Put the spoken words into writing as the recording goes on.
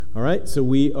All right, so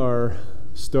we are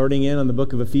starting in on the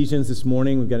book of Ephesians this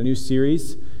morning. We've got a new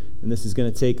series, and this is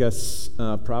going to take us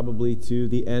probably to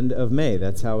the end of May.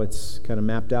 That's how it's kind of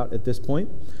mapped out at this point.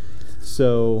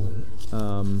 So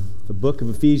the book of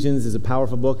Ephesians is a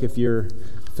powerful book. If you're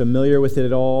familiar with it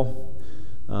at all,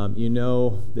 you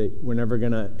know that we're never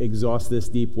going to exhaust this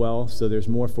deep well, so there's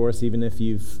more for us even if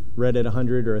you've read it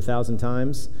 100 or 1,000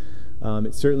 times.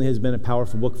 It certainly has been a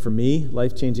powerful book for me,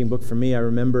 life-changing book for me. I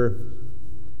remember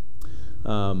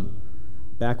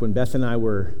back when Beth and I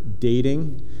were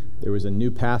dating, there was a new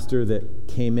pastor that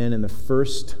came in, and the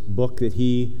first book that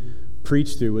he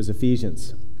preached through was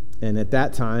Ephesians. And at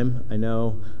that time, I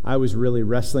know I was really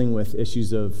wrestling with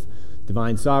issues of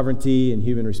divine sovereignty and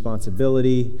human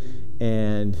responsibility,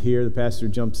 and here the pastor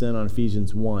jumps in on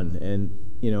Ephesians 1, and,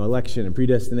 election and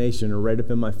predestination are right up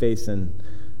in my face, and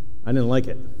I didn't like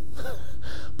it.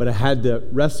 But I had to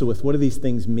wrestle with what do these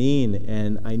things mean,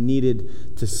 and I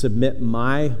needed to submit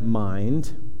my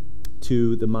mind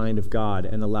to the mind of God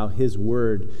and allow His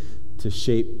Word to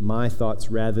shape my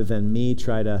thoughts rather than me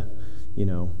try to,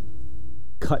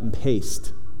 cut and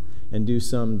paste and do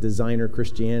some designer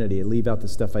Christianity and leave out the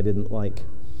stuff I didn't like.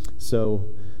 So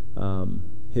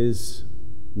His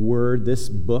Word, this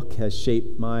book, has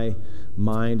shaped my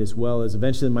mind as well as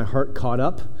eventually my heart caught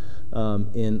up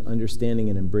in understanding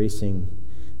and embracing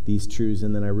these truths,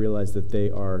 and then I realized that they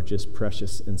are just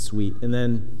precious and sweet. And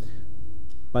then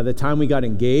by the time we got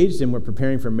engaged and were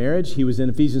preparing for marriage, he was in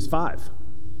Ephesians 5.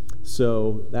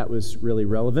 So that was really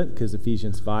relevant because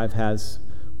Ephesians 5 has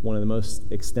one of the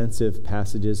most extensive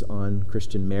passages on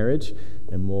Christian marriage,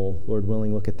 and we'll, Lord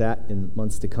willing, look at that in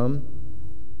months to come.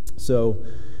 So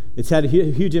it's had a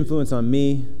huge influence on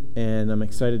me, and I'm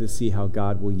excited to see how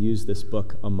God will use this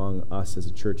book among us as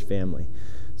a church family.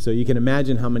 So you can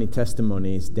imagine how many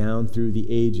testimonies down through the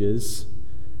ages,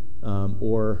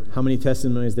 or how many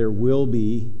testimonies there will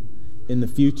be in the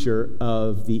future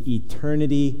of the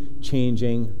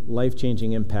eternity-changing,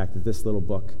 life-changing impact that this little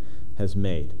book has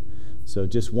made. So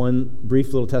just one brief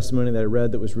little testimony that I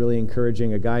read that was really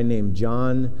encouraging. A guy named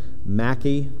John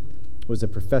Mackey was a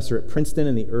professor at Princeton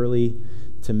in the early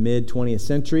to mid-20th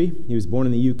century. He was born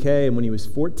in the UK, and when he was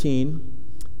 14,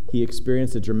 he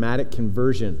experienced a dramatic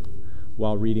conversion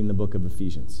while reading the book of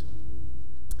Ephesians.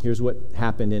 Here's what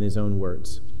happened in his own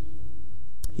words.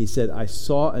 He said, "I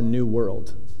saw a new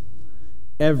world.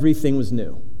 Everything was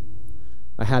new.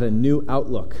 I had a new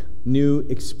outlook, new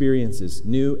experiences,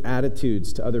 new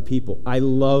attitudes to other people. I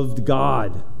loved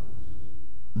God.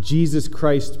 Jesus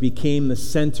Christ became the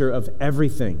center of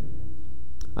everything.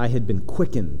 I had been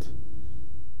quickened.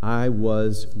 I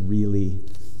was really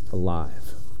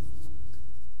alive."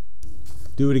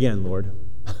 Do it again, Lord.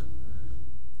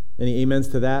 Any amens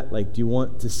to that? Do you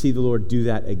want to see the Lord do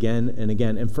that again and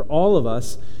again? And for all of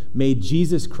us, may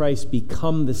Jesus Christ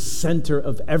become the center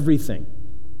of everything.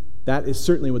 That is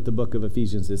certainly what the book of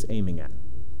Ephesians is aiming at.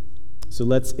 So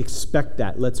let's expect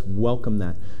that. Let's welcome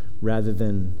that rather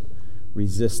than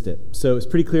resist it. So it's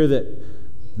pretty clear that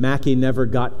Mackey never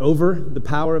got over the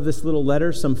power of this little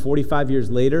letter. Some 45 years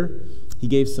later, he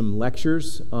gave some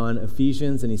lectures on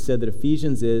Ephesians, and he said that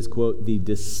Ephesians is, quote, the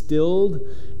distilled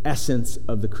essence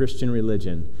of the Christian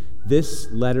religion.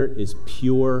 This letter is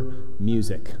pure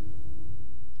music.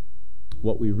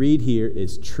 What we read here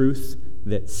is truth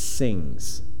that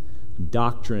sings,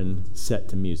 doctrine set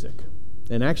to music.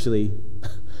 And actually,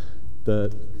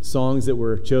 the songs that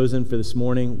were chosen for this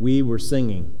morning, we were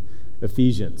singing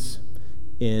Ephesians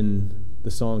in the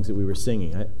songs that we were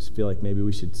singing. I just feel like maybe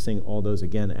we should sing all those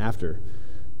again after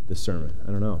the sermon.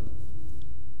 I don't know.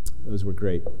 Those were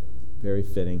great, very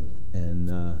fitting,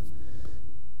 and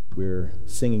we're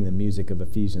singing the music of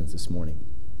Ephesians this morning.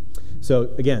 So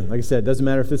again, like I said, it doesn't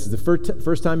matter if this is the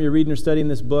first time you're reading or studying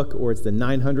this book or it's the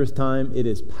 900th time. It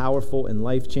is powerful and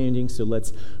life-changing, so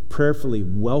let's prayerfully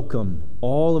welcome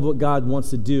all of what God wants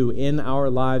to do in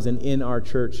our lives and in our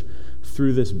church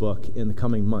through this book in the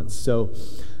coming months. So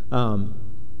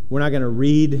we're not going to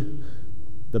read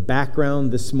the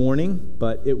background this morning,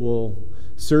 but it will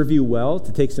serve you well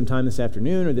to take some time this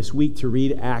afternoon or this week to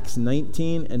read Acts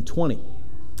 19 and 20,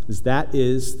 because that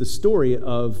is the story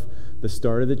of the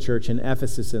start of the church in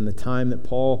Ephesus and the time that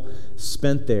Paul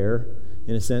spent there,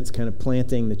 in a sense, kind of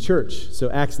planting the church.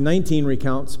 So Acts 19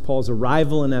 recounts Paul's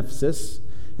arrival in Ephesus,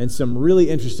 and some really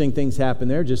interesting things happen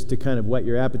there, just to kind of whet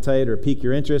your appetite or pique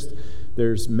your interest.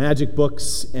 There's magic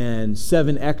books and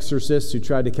 7 exorcists who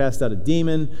tried to cast out a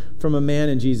demon from a man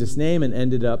in Jesus' name and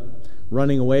ended up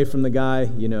running away from the guy,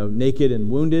 naked and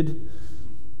wounded.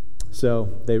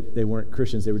 So they weren't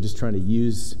Christians. They were just trying to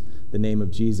use the name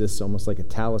of Jesus almost like a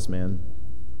talisman.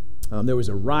 There was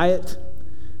a riot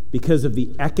because of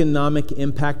the economic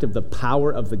impact of the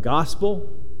power of the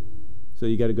gospel. So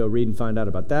you got to go read and find out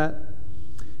about that.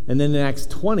 And then in Acts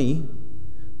 20,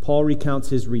 Paul recounts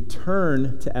his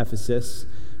return to Ephesus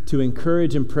to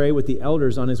encourage and pray with the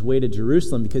elders on his way to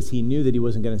Jerusalem because he knew that he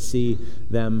wasn't going to see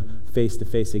them face to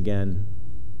face again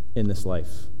in this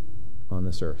life on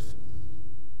this earth.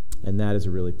 And that is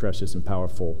a really precious and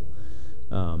powerful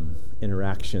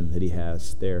interaction that he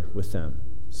has there with them.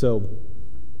 So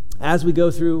as we go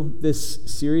through this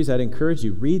series, I'd encourage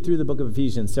you, read through the book of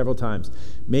Ephesians several times.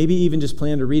 Maybe even just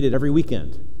plan to read it every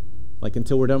weekend, like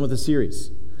until we're done with the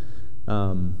series.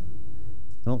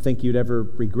 I don't think you'd ever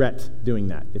regret doing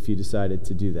that if you decided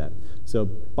to do that. So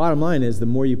bottom line is, the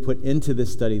more you put into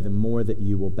this study, the more that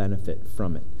you will benefit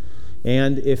from it.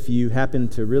 And if you happen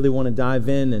to really want to dive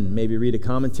in and maybe read a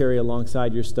commentary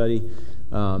alongside your study,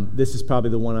 this is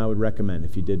probably the one I would recommend.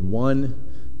 If you did one,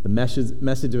 the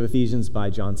Message of Ephesians by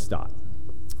John Stott.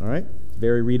 All right?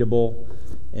 Very readable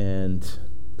and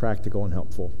practical and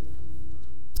helpful.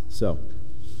 So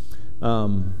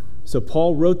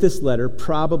Paul wrote this letter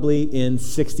probably in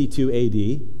 62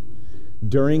 AD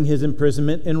during his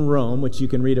imprisonment in Rome, which you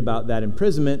can read about that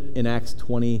imprisonment in Acts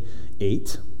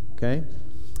 28. Okay?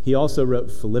 He also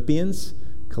wrote Philippians,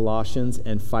 Colossians,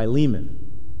 and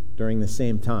Philemon during the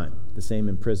same time, the same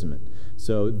imprisonment.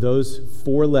 So those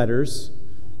 4 letters,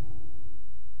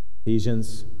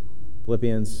 Ephesians,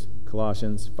 Philippians,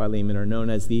 Colossians, Philemon, are known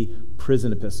as the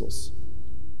prison epistles.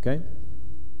 Okay?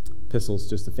 Epistle's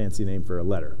just a fancy name for a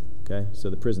letter. Okay? So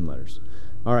the prison letters.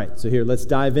 All right, so here, let's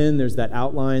dive in. There's that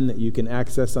outline that you can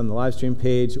access on the live stream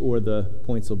page, or the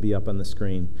points will be up on the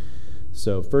screen.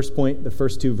 So first point, the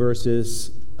first 2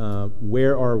 verses,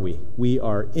 where are we? We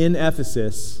are in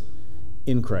Ephesus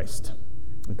in Christ.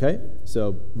 Okay?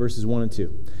 So verses 1 and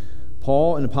 2.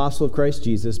 Paul, an apostle of Christ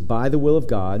Jesus, by the will of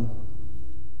God.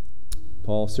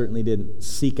 Paul certainly didn't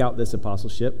seek out this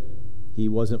apostleship. He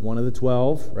wasn't one of the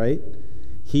 12, right?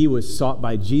 He was sought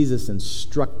by Jesus and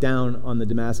struck down on the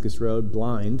Damascus Road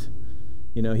blind.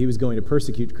 You know, he was going to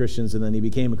persecute Christians, and then he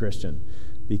became a Christian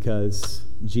because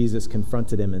Jesus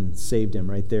confronted him and saved him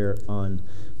right there on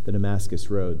the Damascus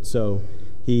Road. So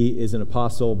he is an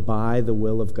apostle by the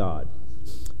will of God.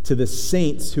 To the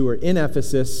saints who are in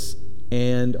Ephesus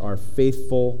and are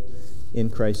faithful in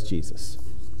Christ Jesus.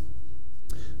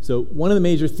 So one of the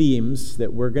major themes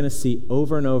that we're going to see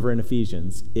over and over in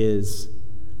Ephesians is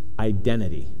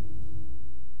identity.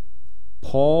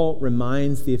 Paul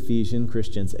reminds the Ephesian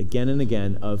Christians again and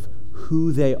again of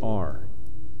who they are.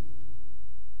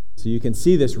 So you can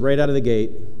see this right out of the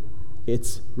gate.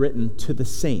 It's written to the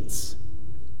saints.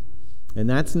 And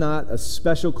that's not a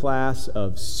special class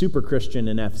of super Christian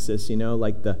in Ephesus, you know,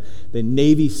 like the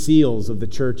Navy SEALs of the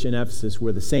church in Ephesus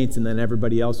were the saints, and then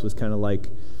everybody else was kind of like,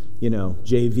 you know,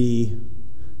 JV.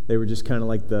 They were just kind of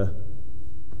like the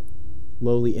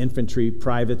lowly infantry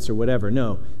privates or whatever.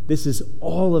 No, this is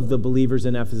all of the believers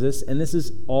in Ephesus, and this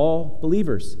is all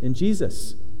believers in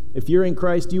Jesus. If you're in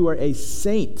Christ, you are a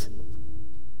saint.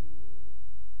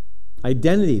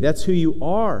 Identity, that's who you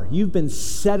are. You've been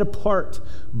set apart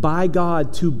by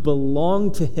God to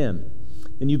belong to Him.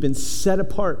 And you've been set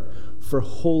apart for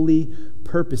holy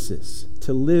purposes,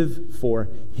 to live for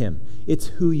Him. It's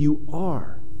who you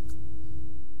are.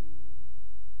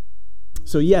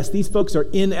 So yes, these folks are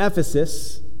in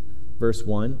Ephesus, verse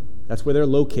 1. That's where they're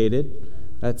located.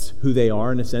 That's who they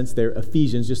are in a sense. They're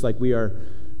Ephesians, just like we are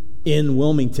in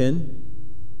Wilmington.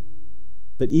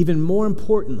 But even more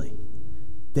importantly,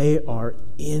 they are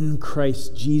in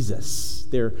Christ Jesus.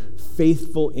 They're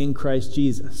faithful in Christ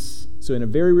Jesus. So in a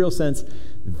very real sense,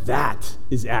 that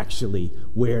is actually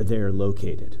where they're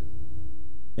located.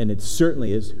 And it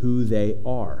certainly is who they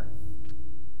are.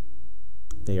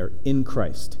 They are in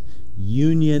Christ.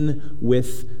 Union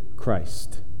with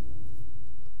Christ.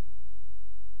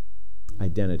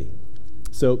 Identity.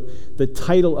 So the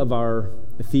title of our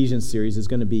Ephesians series is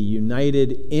going to be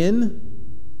United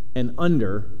in and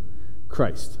Under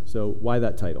Christ. So why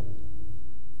that title?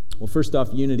 Well, first off,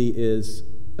 unity is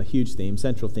a huge theme,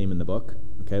 central theme in the book.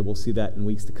 Okay, we'll see that in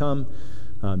weeks to come.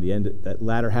 That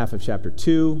latter half of chapter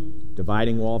 2,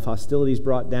 dividing wall of hostility is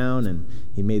brought down, and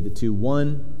he made the two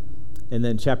one. And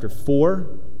then chapter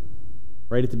 4,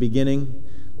 right at the beginning,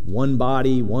 one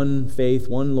body, one faith,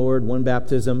 one Lord, one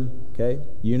baptism. Okay,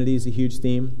 unity is a huge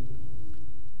theme.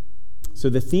 So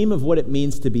the theme of what it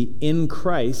means to be in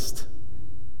Christ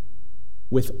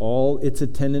with all its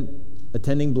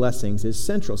attending blessings is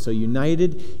central. So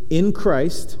united in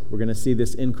Christ, we're going to see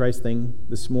this in Christ thing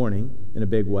this morning in a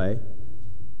big way. In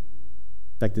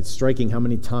fact, it's striking how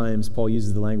many times Paul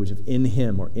uses the language of in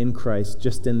Him or in Christ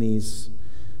just in these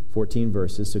 14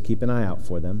 verses, so keep an eye out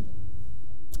for them.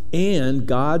 And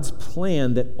God's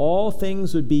plan that all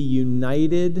things would be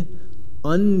united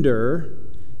under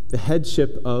the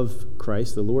headship of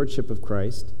Christ, the lordship of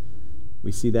Christ.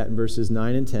 We see that in verses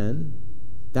 9 and 10.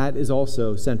 That is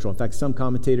also central. In fact, some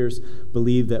commentators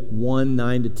believe that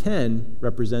 9 to 10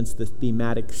 represents the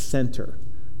thematic center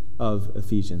of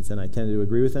Ephesians, and I tend to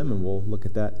agree with them, and we'll look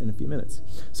at that in a few minutes.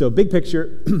 So, big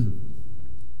picture,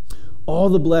 all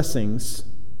the blessings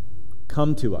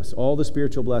come to us, all the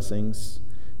spiritual blessings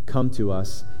come to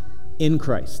us in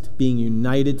Christ, being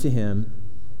united to Him.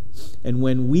 And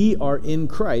when we are in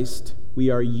Christ, we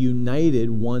are united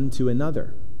one to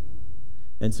another.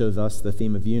 And so thus the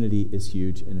theme of unity is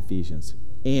huge in Ephesians.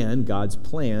 And God's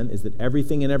plan is that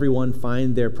everything and everyone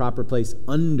find their proper place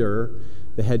under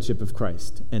the headship of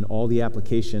Christ. And all the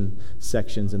application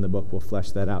sections in the book will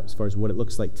flesh that out as far as what it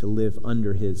looks like to live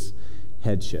under His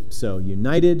headship. So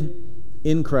united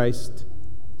in Christ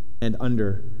and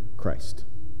under Christ.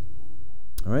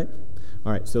 All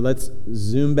right, so let's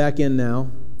zoom back in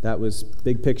now. That was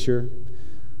big picture,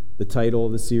 the title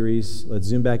of the series. Let's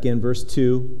zoom back in, verse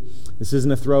 2. This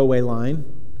isn't a throwaway line,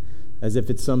 as if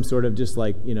it's some sort of just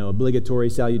like, obligatory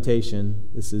salutation.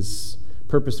 This is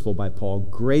purposeful by Paul.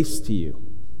 Grace to you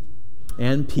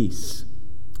and peace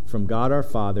from God our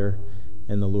Father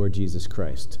and the Lord Jesus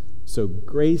Christ. So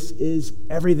grace is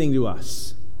everything to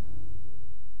us.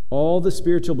 All the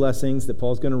spiritual blessings that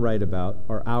Paul's going to write about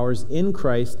are ours in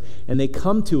Christ, and they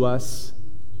come to us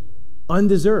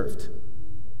undeserved.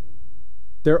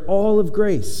 They're all of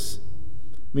grace.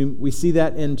 I mean, we see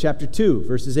that in chapter 2,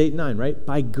 verses 8 and 9, right?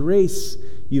 By grace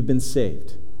you've been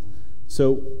saved.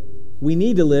 So we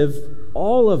need to live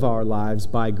all of our lives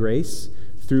by grace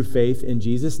through faith in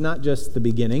Jesus, not just the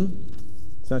beginning.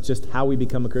 It's not just how we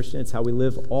become a Christian, it's how we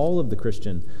live all of the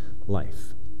Christian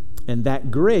life. And that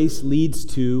grace leads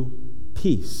to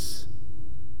peace.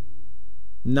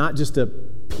 Not just a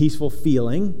peaceful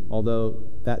feeling, although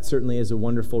that certainly is a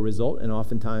wonderful result, and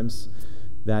oftentimes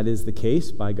that is the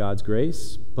case by God's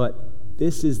grace. But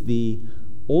this is the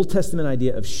Old Testament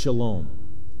idea of shalom.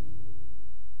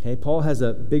 Okay, Paul has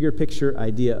a bigger picture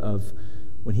idea of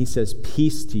when he says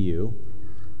peace to you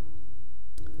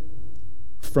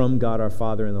from God our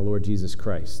Father and the Lord Jesus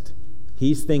Christ.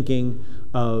 He's thinking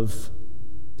of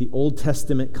the Old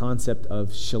Testament concept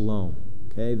of shalom.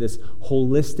 Okay, this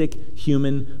holistic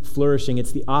human flourishing.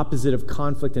 It's the opposite of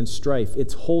conflict and strife.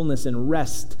 It's wholeness and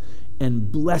rest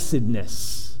and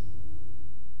blessedness.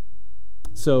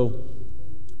 So,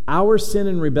 our sin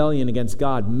and rebellion against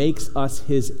God makes us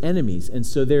His enemies. And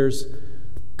so there's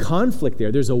conflict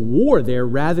there. There's a war there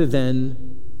rather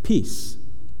than peace.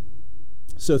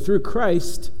 So through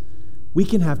Christ, we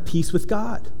can have peace with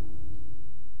God.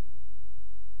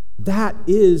 That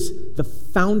is the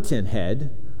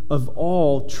fountainhead of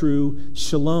all true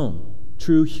shalom,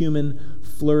 true human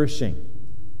flourishing.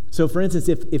 So for instance,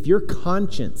 if your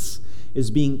conscience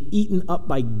is being eaten up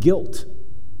by guilt,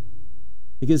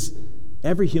 because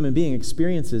every human being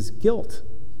experiences guilt,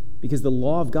 because the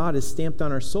law of God is stamped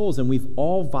on our souls, and we've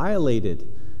all violated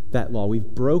that law. We've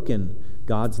broken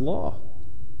God's law.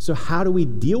 So how do we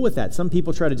deal with that? Some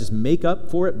people try to just make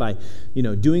up for it by,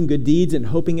 doing good deeds and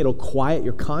hoping it'll quiet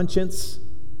your conscience.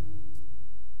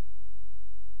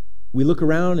 We look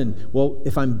around and,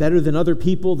 if I'm better than other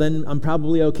people, then I'm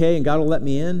probably okay and God will let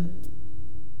me in.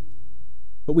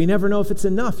 But we never know if it's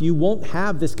enough. You won't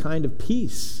have this kind of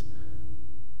peace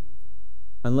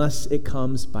unless it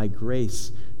comes by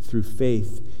grace through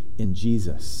faith in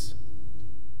Jesus.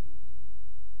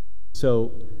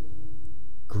 So,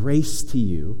 grace to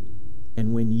you,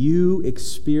 and when you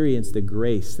experience the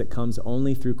grace that comes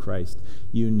only through Christ,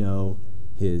 you know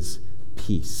His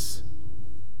peace.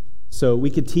 So we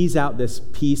could tease out this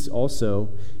peace also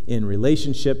in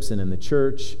relationships and in the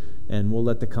church, and we'll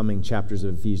let the coming chapters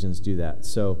of Ephesians do that.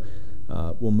 So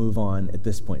we'll move on at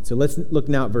this point. So let's look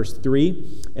now at verse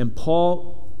 3. And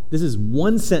Paul, this is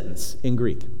one sentence in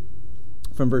Greek.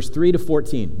 From verse 3 to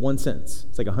 14, one sentence.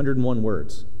 It's like 101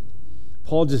 words.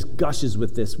 Paul just gushes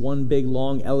with this one big,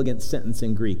 long, elegant sentence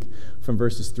in Greek from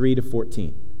verses 3 to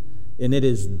 14. And it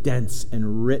is dense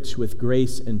and rich with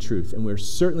grace and truth. And we're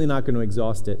certainly not going to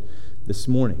exhaust it this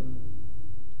morning.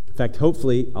 In fact,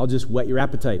 hopefully, I'll just whet your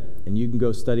appetite and you can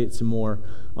go study it some more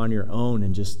on your own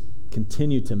and just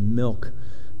continue to milk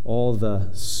all the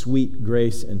sweet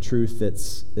grace and truth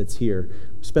that's here.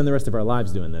 Spend the rest of our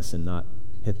lives doing this and not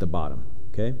hit the bottom,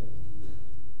 okay?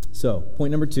 So,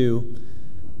 point number 2,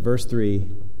 verse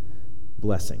 3,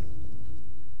 blessing.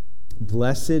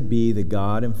 Blessed be the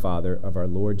God and Father of our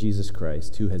Lord Jesus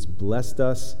Christ, who has blessed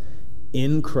us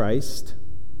in Christ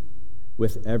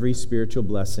with every spiritual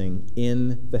blessing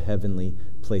in the heavenly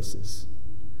places.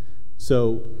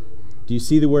 So, do you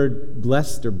see the word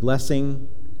blessed or blessing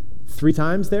 3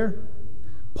 times there?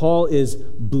 Paul is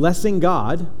blessing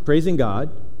God, praising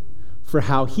God, for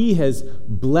how he has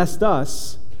blessed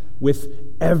us with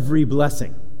every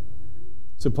blessing.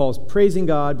 So Paul's praising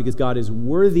God because God is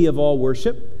worthy of all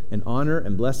worship and honor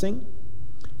and blessing.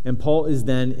 And Paul is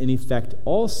then, in effect,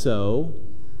 also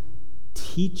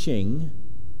teaching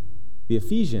the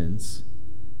Ephesians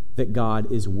that God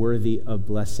is worthy of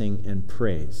blessing and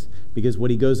praise. Because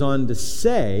what he goes on to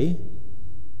say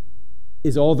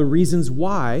is all the reasons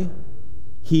why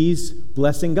he's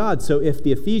blessing God. So if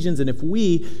the Ephesians and if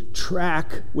we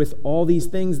track with all these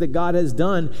things that God has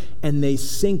done and they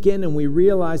sink in and we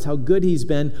realize how good he's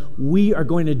been, we are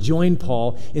going to join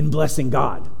Paul in blessing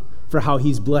God for how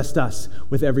he's blessed us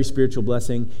with every spiritual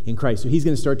blessing in Christ. So he's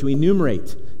going to start to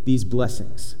enumerate these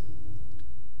blessings.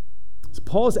 So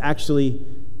Paul is actually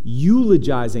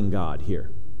eulogizing God here.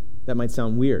 That might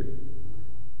sound weird.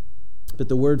 But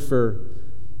the word for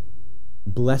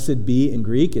blessed be in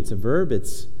Greek, it's a verb,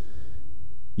 it's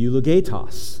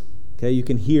eulogetos. Okay, you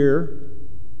can hear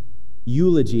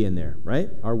eulogy in there, right?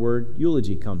 Our word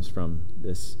eulogy comes from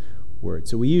this word.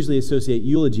 So we usually associate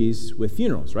eulogies with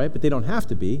funerals, right? But they don't have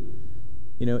to be.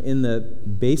 You know, in the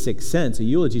basic sense, a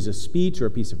eulogy is a speech or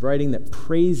a piece of writing that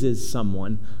praises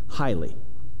someone highly.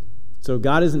 So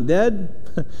God isn't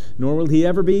dead, nor will he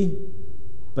ever be,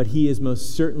 but he is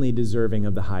most certainly deserving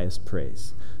of the highest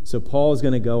praise. So Paul is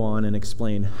going to go on and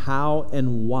explain how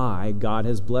and why God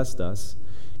has blessed us.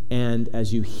 And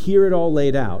as you hear it all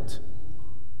laid out,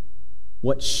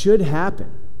 what should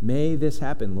happen, may this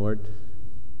happen, Lord,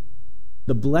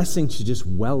 the blessing should just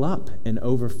well up and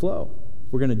overflow.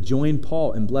 We're going to join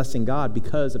Paul in blessing God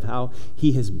because of how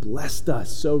he has blessed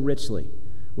us so richly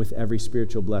with every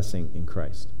spiritual blessing in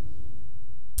Christ.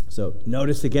 So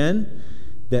notice again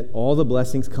that all the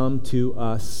blessings come to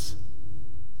us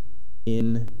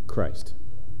in Christ.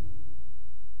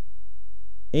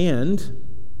 And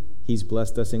he's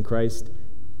blessed us in Christ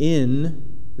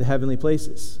in the heavenly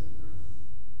places.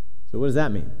 So what does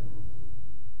that mean?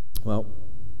 Well,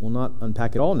 we'll not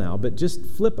unpack it all now, but just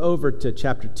flip over to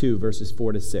chapter 2, verses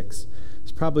 4 to 6.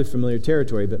 It's probably familiar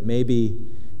territory, but maybe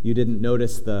you didn't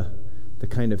notice the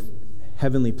kind of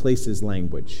heavenly places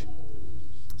language.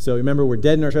 So remember, we're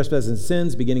dead in our trespasses and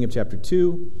sins, beginning of chapter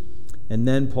 2. And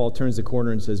then Paul turns the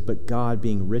corner and says, but God,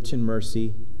 being rich in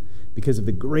mercy, because of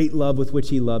the great love with which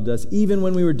he loved us, even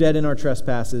when we were dead in our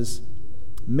trespasses,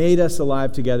 made us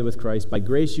alive together with Christ. By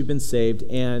grace you've been saved,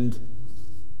 and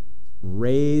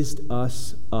raised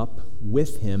us up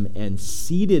with him and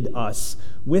seated us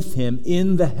with him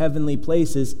in the heavenly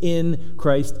places in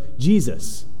Christ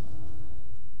Jesus.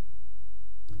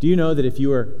 Do you know that if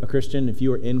you are a Christian, if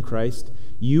you are in Christ,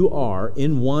 you are,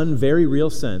 in one very real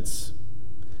sense,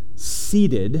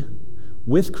 seated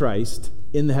with Christ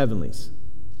in the heavenlies?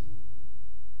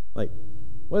 Like,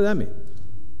 what does that mean?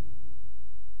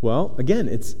 Well, again,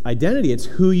 it's identity. It's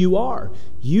who you are.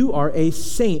 You are a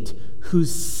saint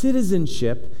whose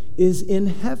citizenship is in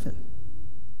heaven.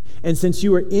 And since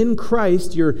you are in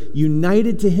Christ, you're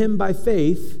united to him by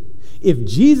faith. If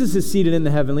Jesus is seated in the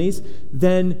heavenlies,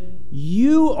 then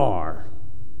you are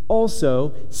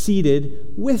also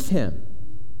seated with him.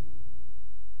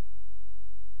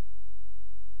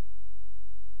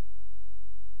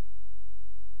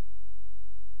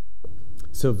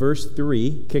 So verse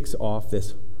 3 kicks off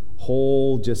this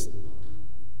whole just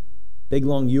big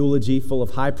long eulogy full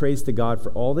of high praise to God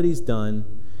for all that he's done.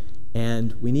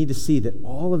 And we need to see that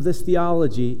all of this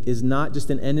theology is not just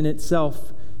an end in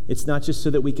itself. It's not just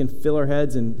so that we can fill our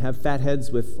heads and have fat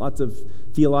heads with lots of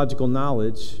theological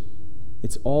knowledge.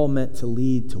 It's all meant to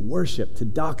lead to worship, to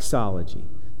doxology,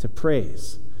 to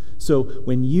praise. So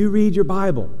when you read your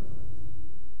Bible,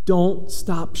 don't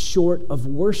stop short of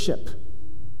worship.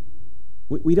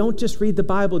 We don't just read the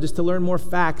Bible just to learn more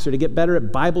facts or to get better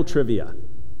at Bible trivia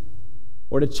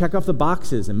or to check off the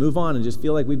boxes and move on and just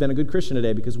feel like we've been a good Christian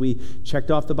today because we checked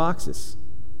off the boxes.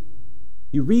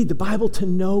 You read the Bible to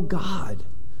know God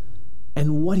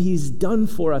and what he's done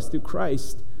for us through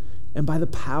Christ and by the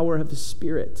power of his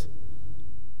Spirit,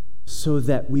 so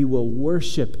that we will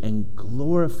worship and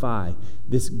glorify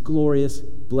this glorious,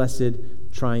 blessed,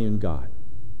 triune God.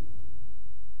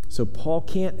 So Paul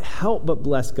can't help but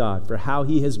bless God for how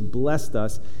he has blessed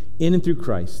us in and through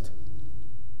Christ.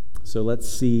 So let's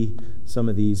see some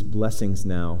of these blessings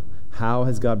now. How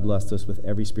has God blessed us with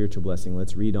every spiritual blessing?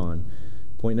 Let's read on.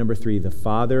 Point number 3, the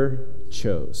Father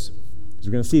chose. As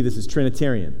we're going to see, this is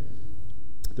Trinitarian,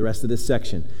 the rest of this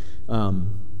section.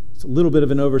 It's a little bit of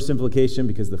an oversimplification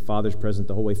because the Father's present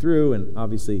the whole way through, and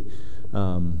obviously,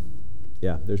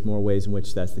 there's more ways in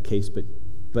which that's the case,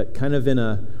 but kind of in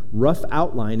a rough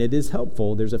outline, it is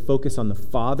helpful. There's a focus on the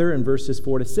Father in verses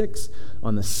 4 to 6,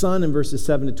 on the Son in verses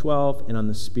 7 to 12, and on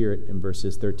the Spirit in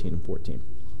verses 13 and 14.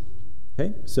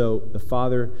 Okay, so the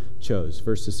Father chose,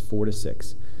 verses 4 to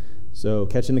 6. So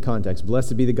catching the context,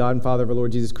 blessed be the God and Father of our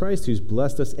Lord Jesus Christ, who's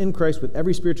blessed us in Christ with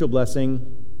every spiritual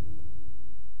blessing.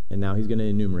 And now he's going to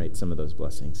enumerate some of those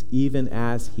blessings, even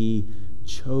as he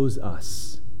chose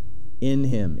us in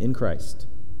him, in Christ,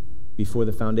 before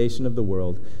the foundation of the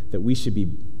world, that we should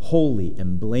be holy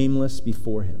and blameless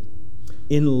before him.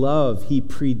 In love, he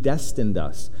predestined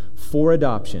us for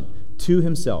adoption to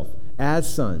himself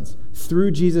as sons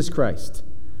through Jesus Christ,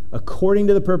 according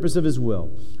to the purpose of his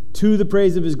will, to the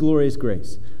praise of his glorious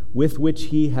grace, with which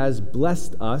he has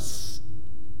blessed us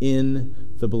in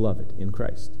the beloved, in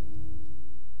Christ.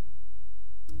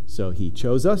 So he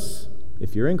chose us.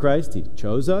 If you're in Christ, he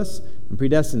chose us and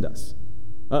predestined us.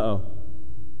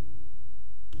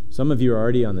 Some of you are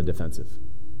already on the defensive.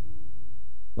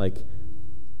 Like,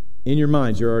 in your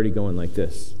minds, you're already going like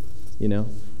this, then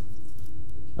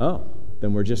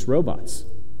we're just robots.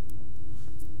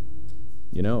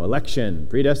 Election,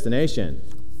 predestination.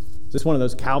 Is this one of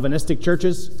those Calvinistic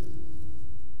churches?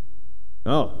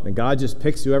 Then God just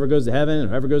picks whoever goes to heaven and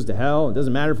whoever goes to hell. It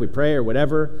doesn't matter if we pray or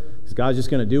whatever, because God's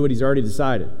just going to do what he's already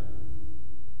decided.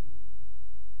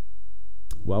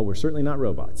 Well, we're certainly not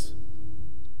robots.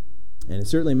 And it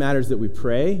certainly matters that we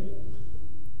pray,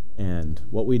 and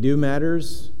what we do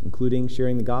matters, including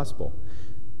sharing the gospel.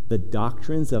 The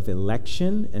doctrines of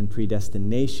election and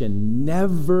predestination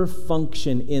never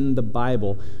function in the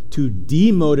Bible to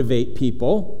demotivate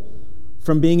people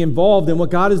from being involved in what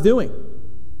God is doing.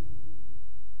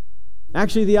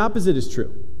 Actually, the opposite is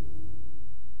true.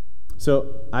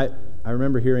 So I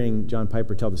remember hearing John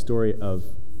Piper tell the story of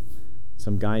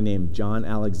some guy named John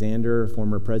Alexander,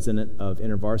 former president of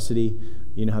InterVarsity.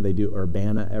 You know how they do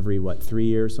Urbana every, 3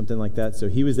 years, something like that? So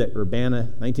he was at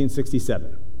Urbana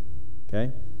 1967,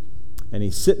 okay? And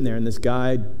he's sitting there, and this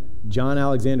guy, John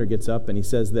Alexander, gets up and he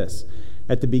says this: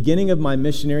 "At the beginning of my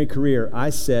missionary career, I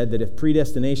said that if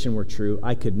predestination were true,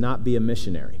 I could not be a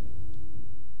missionary."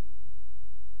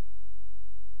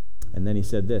 And then he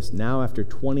said this: "Now, after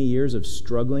 20 years of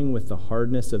struggling with the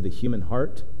hardness of the human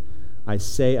heart, I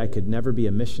say I could never be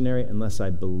a missionary unless I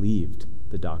believed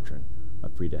the doctrine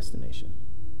of predestination."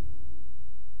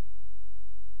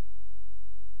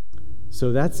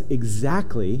 So that's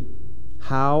exactly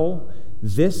how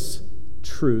this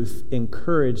truth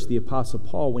encouraged the Apostle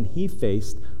Paul when he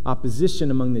faced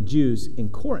opposition among the Jews in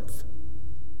Corinth.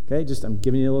 Okay, I'm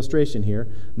giving you an illustration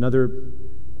here. Another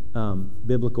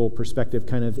biblical perspective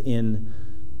kind of in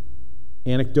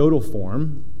anecdotal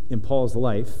form in Paul's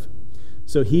life.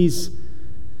 So he's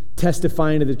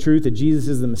testifying to the truth that Jesus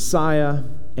is the Messiah,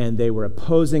 and they were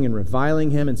opposing and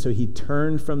reviling him, and so he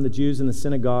turned from the Jews in the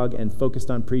synagogue and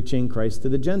focused on preaching Christ to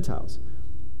the Gentiles.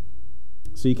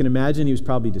 So you can imagine he was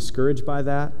probably discouraged by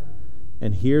that.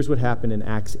 And here's what happened in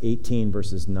Acts 18,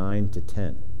 verses 9 to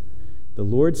 10. The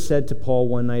Lord said to Paul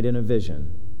one night in a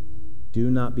vision, "Do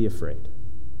not be afraid.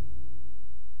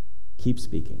 Keep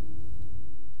speaking.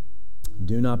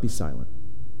 Do not be silent,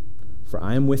 for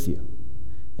I am with you,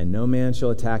 and no man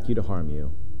shall attack you to harm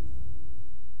you.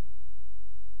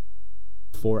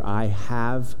 For I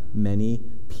have many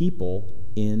people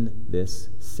in this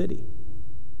city."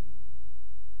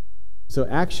 So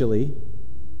actually,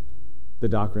 the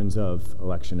doctrines of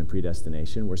election and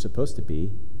predestination were supposed to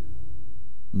be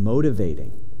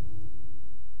motivating,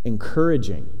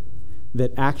 encouraging,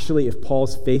 that actually if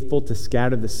Paul's faithful to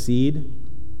scatter the seed,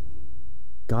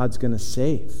 God's going to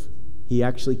save. He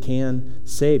actually can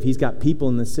save. He's got people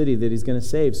in the city that he's going to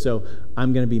save. So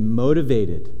I'm going to be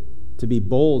motivated to be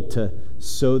bold to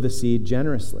sow the seed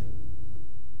generously.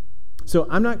 So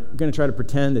I'm not going to try to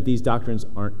pretend that these doctrines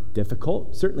aren't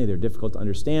difficult. Certainly they're difficult to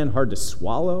understand, hard to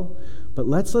swallow, but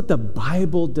let's let the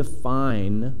Bible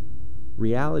define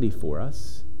reality for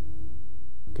us,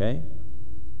 okay?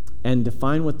 And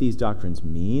define what these doctrines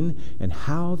mean and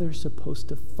how they're supposed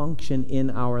to function in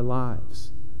our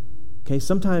lives. Okay,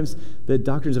 sometimes the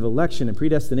doctrines of election and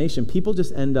predestination, people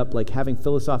just end up like having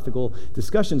philosophical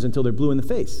discussions until they're blue in the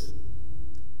face.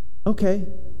 Okay,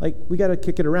 like we got to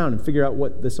kick it around and figure out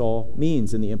what this all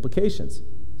means and the implications.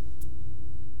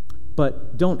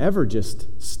 But don't ever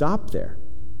just stop there.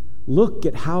 Look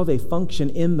at how they function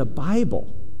in the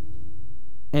Bible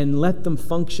and let them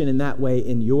function in that way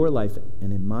in your life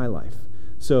and in my life.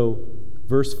 So,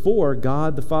 verse 4,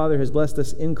 God the Father has blessed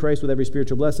us in Christ with every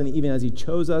spiritual blessing, even as he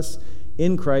chose us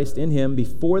in Christ, in him,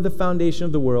 before the foundation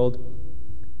of the world,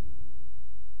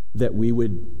 that we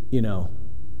would,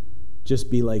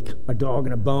 just be like a dog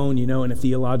and a bone, in a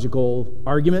theological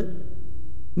argument.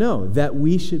 No, that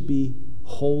we should be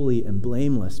holy and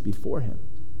blameless before him.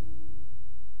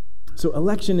 So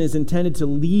election is intended to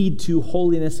lead to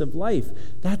holiness of life.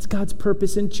 That's God's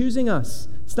purpose in choosing us.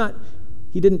 It's not,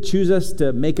 he didn't choose us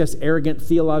to make us arrogant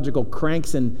theological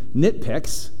cranks and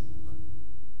nitpicks.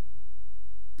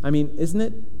 I mean, isn't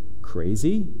it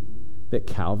crazy that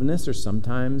Calvinists are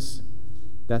sometimes,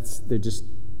 they're just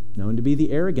known to be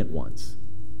the arrogant ones?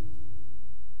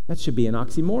 That should be an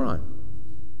oxymoron.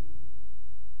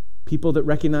 People that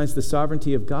recognize the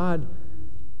sovereignty of God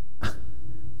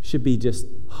should be just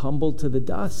humbled to the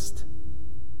dust.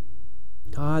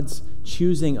 God's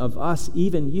choosing of us,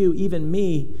 even you, even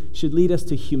me, should lead us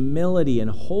to humility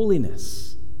and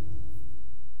holiness.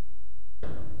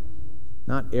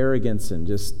 Not arrogance and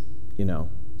just,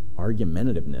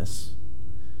 argumentativeness.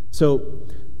 So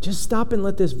just stop and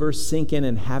let this verse sink in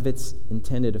and have its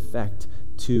intended effect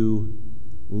to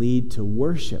lead to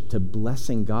worship, to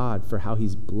blessing God for how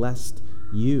he's blessed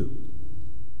you.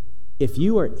 If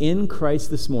you are in Christ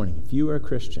this morning, if you are a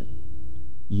Christian,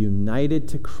 united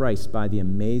to Christ by the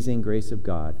amazing grace of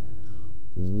God,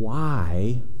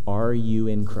 why are you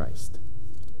in Christ?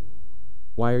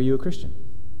 Why are you a Christian?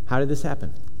 How did this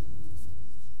happen?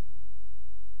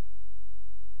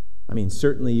 I mean,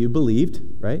 certainly you believed,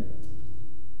 right?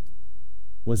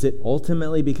 Was it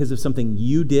ultimately because of something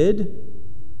you did?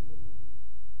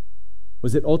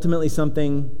 Was it ultimately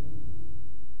something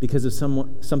because of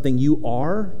something you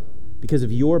are? Because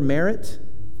of your merit?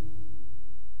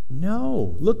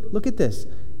 No. Look at this.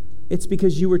 It's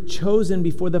because you were chosen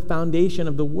before the foundation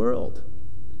of the world.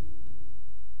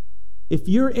 If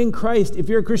you're in Christ, if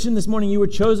you're a Christian this morning, you were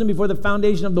chosen before the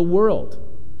foundation of the world.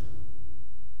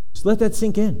 Just let that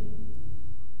sink in.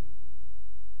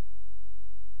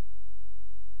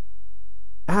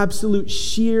 Absolute,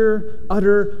 sheer,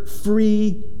 utter,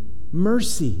 free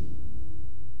mercy.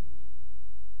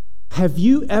 Have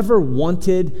you ever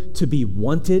wanted to be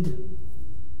wanted?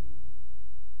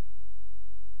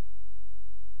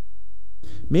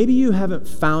 Maybe you haven't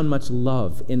found much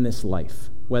love in this life,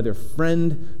 whether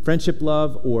friendship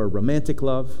love or romantic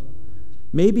love.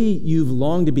 Maybe you've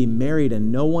longed to be married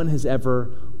and no one has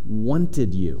ever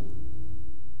wanted you.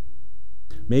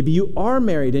 Maybe you are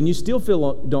married and you still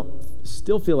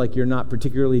feel like you're not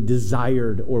particularly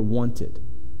desired or wanted.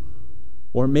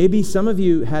 Or maybe some of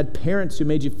you had parents who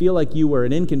made you feel like you were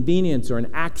an inconvenience or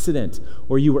an accident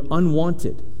or you were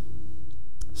unwanted.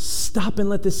 Stop and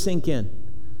let this sink in.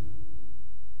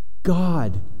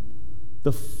 God,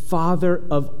 the Father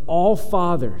of all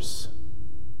fathers,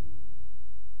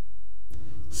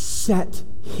 set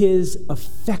his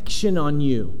affection on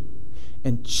you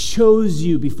and chose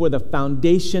you before the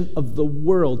foundation of the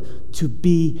world to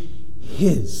be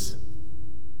his.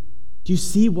 Do you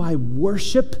see why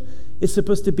worship is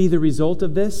supposed to be the result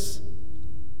of this?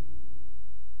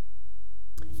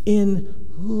 In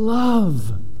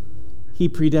love, he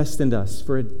predestined us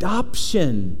for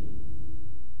adoption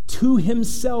to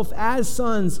himself as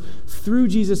sons through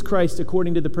Jesus Christ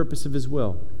according to the purpose of his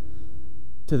will,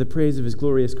 to the praise of his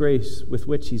glorious grace with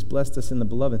which he's blessed us in the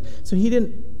beloved. So he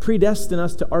didn't predestine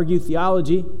us to argue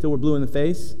theology till we're blue in the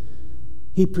face.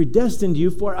 He predestined you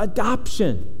for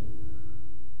adoption.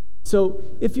 So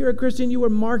if you're a Christian, you were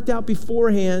marked out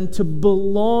beforehand to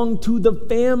belong to the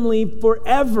family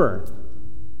forever.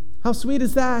 How sweet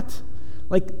is that?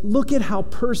 Like, look at how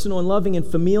personal and loving and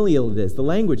familial it is, the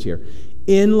language here.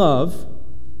 In love,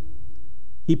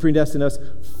 he predestined us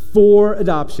for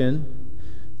adoption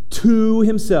to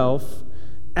himself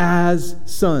as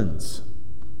sons.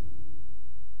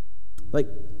 Like,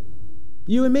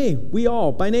 you and me, we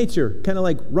all, by nature, kind of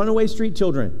like runaway street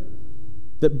children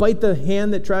that bite the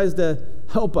hand that tries to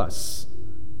help us.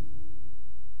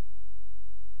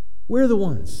 We're the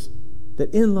ones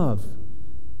that in love,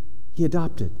 he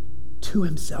adopted to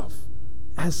himself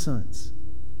as sons.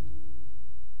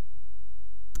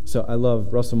 So I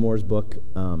love Russell Moore's book,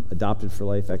 Adopted for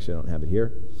Life. Actually, I don't have it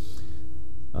here.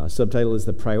 Subtitle is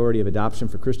The Priority of Adoption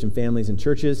for Christian Families and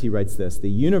Churches. He writes this: the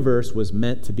universe was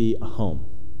meant to be a home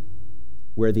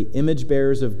where the image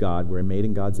bearers of God, we're made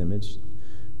in God's image,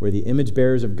 where the image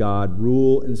bearers of God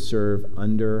rule and serve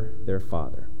under their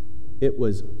Father. It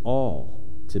was all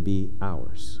to be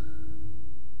ours.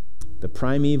 The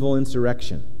primeval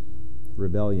insurrection,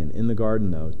 rebellion in the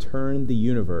garden, though, turned the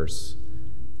universe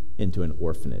into an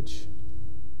orphanage.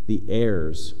 The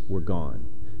heirs were gone,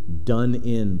 done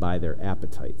in by their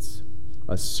appetites.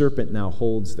 A serpent now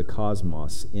holds the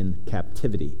cosmos in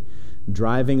captivity.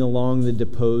 driving along the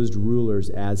deposed rulers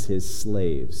as his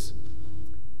slaves.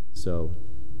 So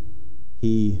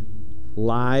he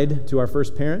lied to our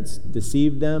first parents,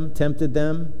 deceived them, tempted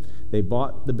them. They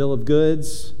bought the bill of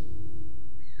goods,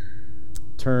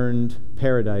 turned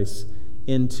paradise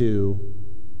into,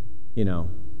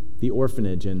 the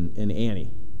orphanage in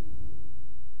Annie.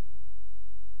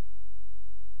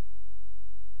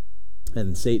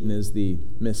 And Satan is the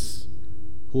Miss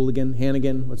Hooligan,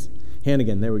 Hannigan.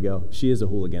 Hannigan, there we go. She is a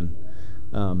hooligan.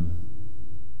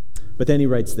 But then he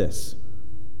writes this.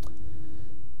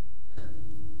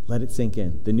 Let it sink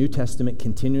in. The New Testament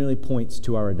continually points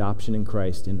to our adoption in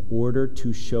Christ in order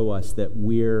to show us that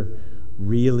we're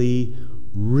really,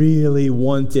 really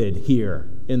wanted here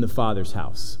in the Father's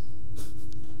house.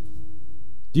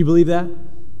 Do you believe that?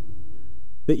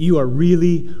 That you are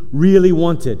really, really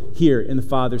wanted here in the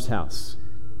Father's house.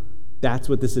 That's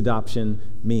what this adoption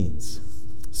means.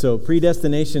 So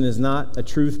predestination is not a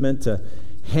truth meant to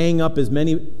hang up as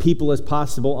many people as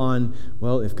possible on,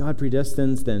 well, if God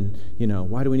predestines, then,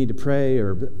 why do we need to pray?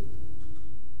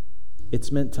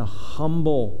 It's meant to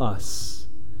humble us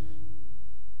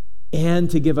and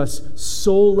to give us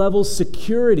soul-level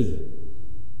security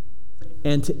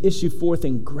and to issue forth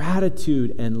in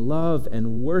gratitude and love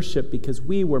and worship because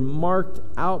we were marked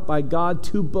out by God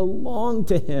to belong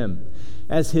to Him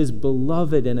as His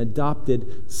beloved and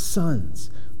adopted sons.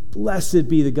 Blessed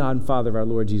be the God and Father of our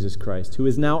Lord Jesus Christ, who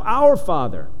is now our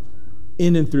Father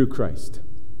in and through Christ.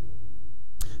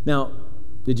 Now,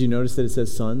 did you notice that it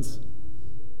says sons?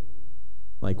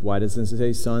 Like, why doesn't it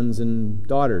say sons and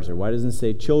daughters? Or why doesn't it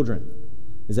say children?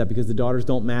 Is that because the daughters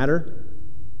don't matter?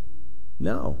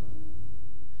 No.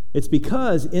 It's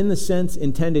because, in the sense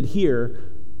intended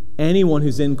here, anyone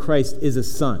who's in Christ is a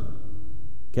son.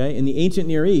 Okay? In the ancient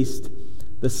Near East,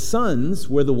 the sons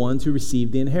were the ones who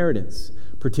received the inheritance,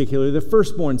 particularly the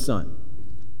firstborn son.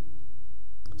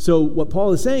 So what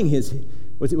Paul is saying is,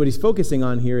 what he's focusing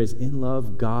on here is, in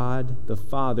love, God the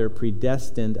Father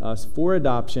predestined us for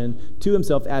adoption to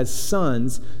Himself as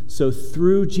sons. So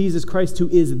through Jesus Christ, who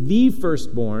is the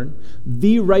firstborn,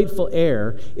 the rightful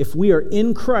heir, if we are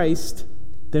in Christ,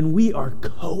 then we are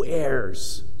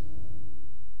co-heirs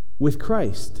with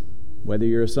Christ, whether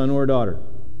you're a son or a daughter,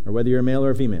 or whether you're a male or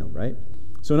a female, right?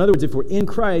 So in other words, if we're in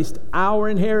Christ, our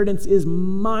inheritance is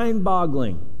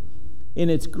mind-boggling in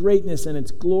its greatness and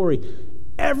its glory.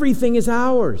 Everything is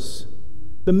ours.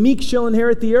 The meek shall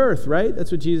inherit the earth, right?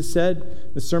 That's what Jesus said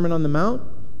in the Sermon on the Mount.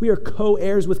 We are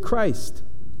co-heirs with Christ.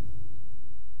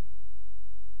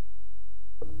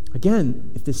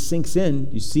 Again, if this sinks in,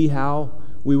 you see how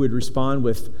we would respond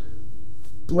with,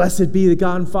 blessed be the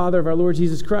God and Father of our Lord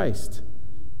Jesus Christ.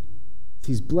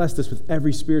 He's blessed us with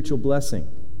every spiritual blessing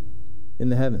in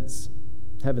the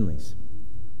heavenlies,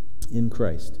 in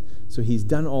Christ. So He's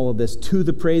done all of this to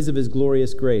the praise of His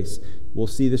glorious grace. We'll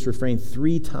see this refrain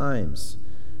 3 times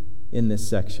in this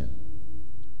section.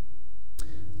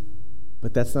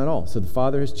 But that's not all. So the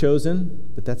Father has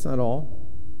chosen, but that's not all.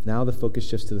 Now the focus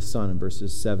shifts to the Son in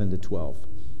verses 7 to 12.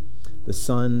 The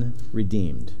Son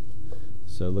redeemed.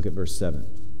 So look at verse 7.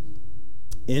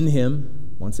 In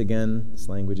Him, once again, this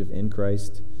language of in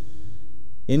Christ.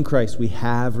 In Christ we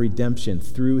have redemption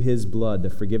through His blood, the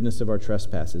forgiveness of our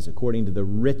trespasses, according to the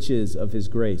riches of His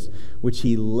grace, which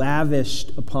He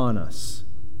lavished upon us.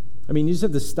 I mean, you just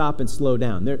have to stop and slow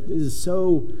down. There is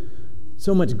so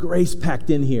much grace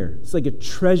packed in here. It's like a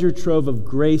treasure trove of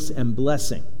grace and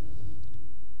blessing.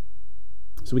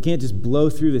 So we can't just blow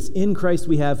through this. In Christ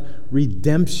we have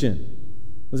redemption.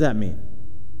 What does that mean?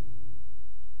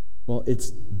 Well, it's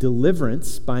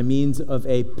deliverance by means of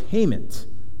a payment.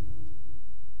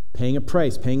 Paying a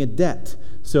price, paying a debt.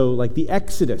 So like the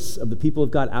exodus of the people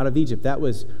of God out of Egypt, that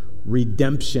was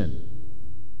redemption.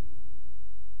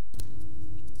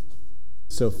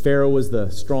 So Pharaoh was the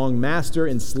strong master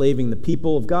enslaving the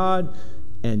people of God,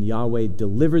 and Yahweh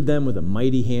delivered them with a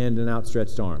mighty hand and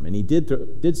outstretched arm. And He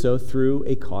did so through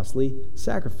a costly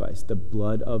sacrifice. The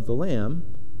blood of the lamb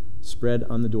spread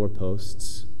on the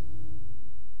doorposts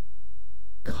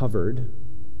covered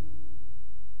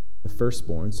the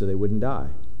firstborn so they wouldn't die.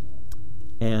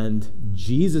 And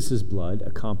Jesus' blood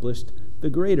accomplished the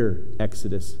greater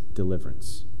Exodus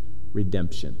deliverance,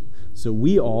 redemption. So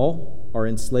we all are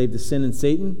enslaved to sin and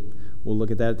Satan. We'll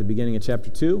look at that at the beginning of chapter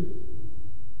 2.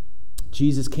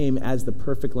 Jesus came as the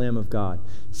perfect Lamb of God,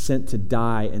 sent to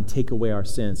die and take away our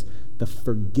sins, the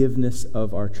forgiveness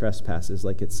of our trespasses,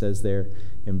 like it says there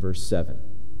in verse 7.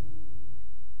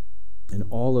 And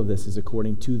all of this is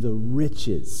according to the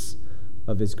riches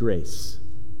of His grace.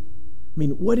 I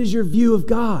mean, what is your view of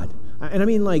God? And I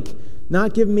mean, like,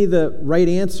 not giving me the right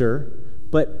answer,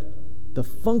 but the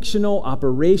functional,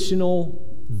 operational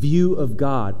view of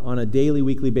God on a daily,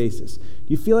 weekly basis. Do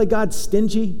you feel like God's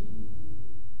stingy?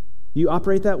 Do you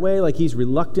operate that way, like he's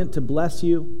reluctant to bless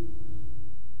you?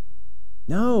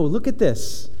 No, look at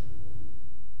this.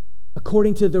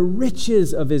 According to the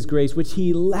riches of his grace, which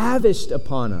he lavished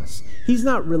upon us. He's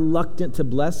not reluctant to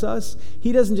bless us.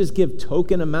 He doesn't just give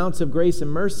token amounts of grace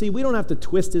and mercy. We don't have to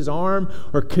twist his arm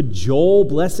or cajole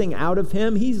blessing out of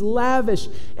him. He's lavish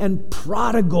and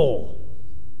prodigal.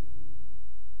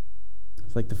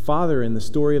 It's like the father in the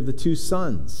story of the two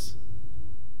sons.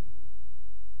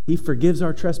 He forgives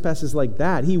our trespasses like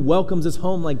that. He welcomes us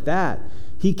home like that.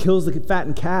 He kills the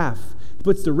fattened calf. He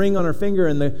puts the ring on our finger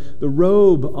and the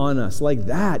robe on us like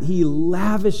that. He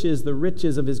lavishes the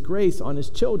riches of his grace on his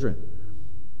children.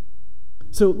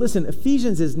 So listen,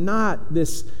 Ephesians is not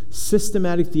this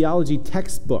systematic theology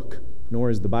textbook, nor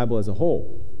is the Bible as a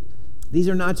whole. These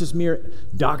are not just mere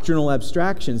doctrinal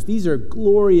abstractions. These are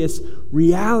glorious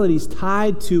realities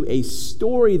tied to a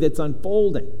story that's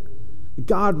unfolding.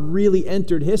 God really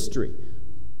entered history,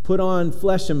 put on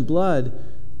flesh and blood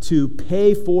to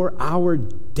pay for our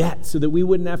debt so that we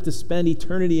wouldn't have to spend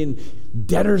eternity in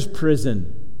debtor's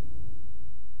prison.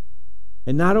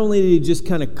 And not only did he just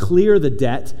kind of clear the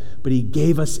debt, but he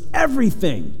gave us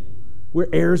everything. We're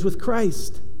heirs with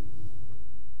Christ.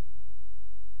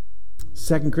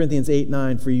 2 Corinthians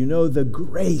 8:9, for you know the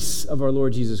grace of our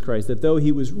Lord Jesus Christ, that though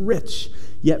he was rich,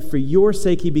 yet for your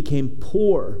sake he became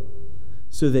poor,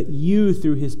 so that you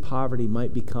through his poverty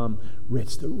might become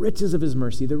rich. The riches of his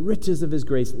mercy, the riches of his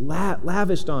grace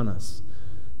lavished on us,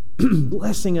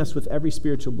 blessing us with every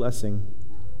spiritual blessing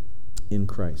in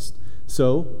Christ.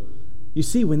 So, you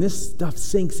see, when this stuff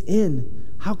sinks in,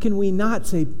 how can we not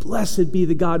say, blessed be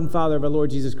the God and Father of our Lord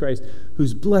Jesus Christ,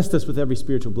 who's blessed us with every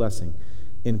spiritual blessing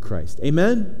in Christ.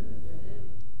 Amen?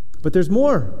 But there's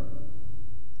more.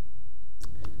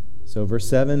 So verse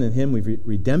 7, in him we've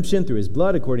redemption through his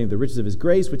blood according to the riches of his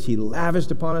grace, which he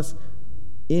lavished upon us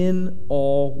in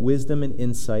all wisdom and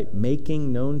insight,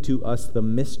 making known to us the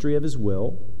mystery of his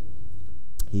will.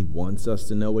 He wants us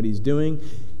to know what he's doing.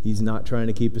 He's not trying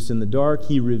to keep us in the dark.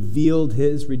 He revealed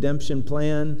his redemption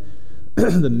plan,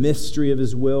 the mystery of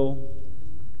his will,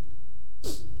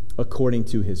 according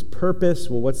to his purpose.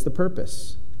 Well, what's the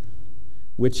purpose?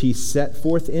 Which he set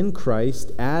forth in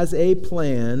Christ as a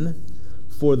plan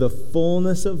for the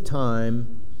fullness of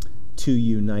time to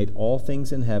unite all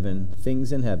things in heaven, to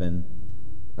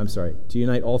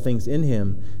unite all things in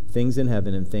him, things in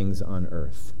heaven and things on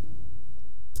earth.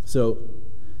 So,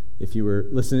 if you were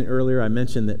listening earlier, I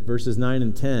mentioned that verses 9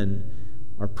 and 10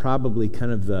 are probably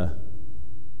kind of the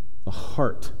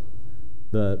heart,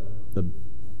 the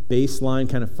baseline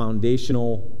kind of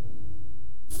foundational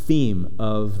theme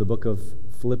of the book of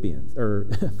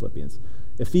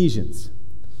Ephesians,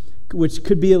 which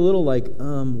could be a little like,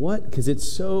 what? Because it's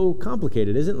so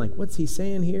complicated, isn't it? Like, what's he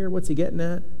saying here? What's he getting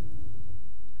at?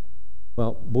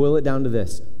 Well, boil it down to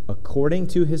this. According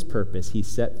to his purpose, he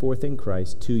set forth in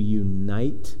Christ to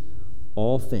unite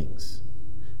all things,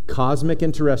 cosmic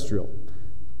and terrestrial,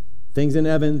 things in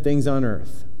heaven, things on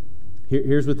earth.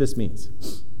 Here's what this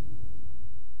means.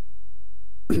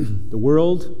 The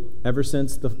world, ever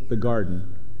since the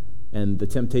garden and the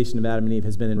temptation of Adam and Eve,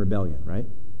 has been in rebellion, right?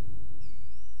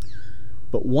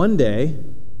 But one day,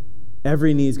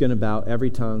 every knee is going to bow, every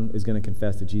tongue is going to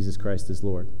confess that Jesus Christ is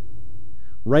Lord.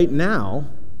 Right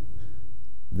now,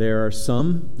 there are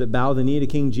some that bow the knee to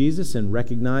King Jesus and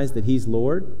recognize that he's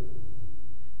Lord,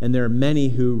 and there are many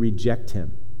who reject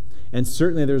him. And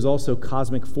certainly there's also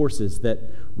cosmic forces that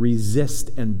resist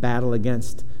and battle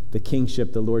against the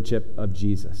kingship, the lordship of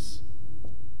Jesus.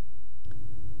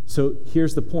 So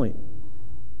here's the point.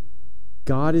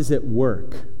 God is at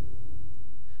work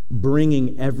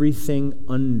bringing everything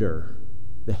under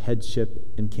the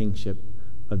headship and kingship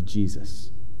of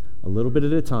Jesus, a little bit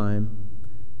at a time,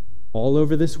 all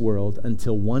over this world,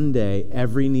 until one day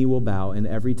every knee will bow and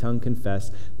every tongue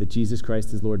confess that Jesus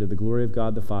Christ is Lord, to the glory of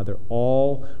God the Father.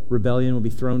 All rebellion will be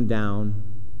thrown down,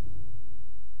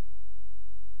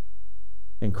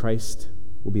 and Christ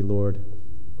will be Lord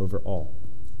over all.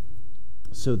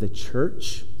 So the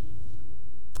church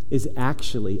is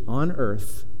actually on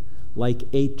earth like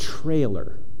a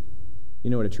trailer. You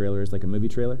know what a trailer is, like a movie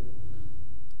trailer?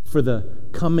 For the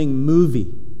coming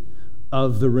movie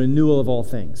of the renewal of all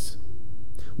things.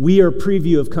 We are a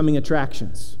preview of coming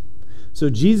attractions. So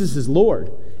Jesus is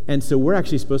Lord, and so we're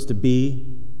actually supposed to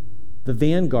be the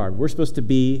vanguard. We're supposed to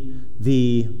be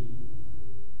the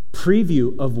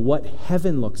preview of what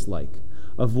heaven looks like,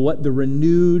 of what the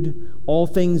renewed, all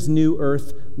things new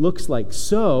earth looks like.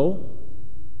 So,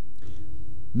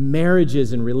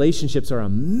 marriages and relationships are a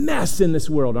mess in this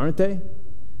world, aren't they?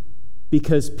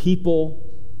 Because people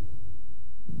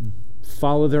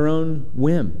follow their own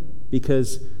whim,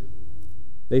 because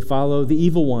they follow the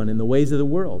evil one and the ways of the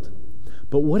world.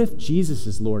 But what if Jesus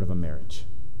is Lord of a marriage?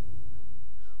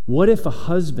 What if a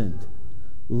husband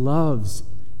loves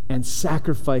and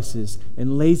sacrifices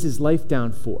and lays his life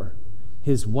down for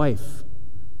his wife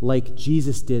like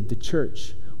Jesus did the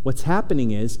church? What's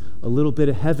happening is a little bit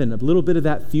of heaven, a little bit of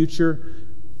that future,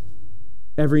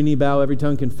 every knee bow, every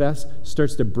tongue confess,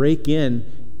 starts to break in,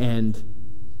 and,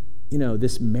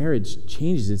 this marriage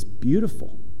changes. It's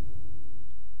beautiful.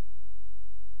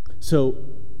 So,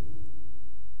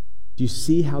 do you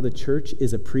see how the church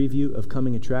is a preview of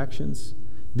coming attractions?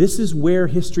 This is where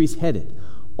history's headed.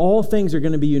 All things are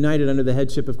going to be united under the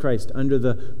headship of Christ, under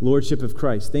the lordship of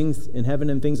Christ, things in heaven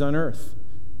and things on earth.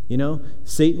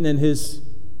 Satan and his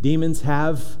demons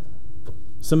have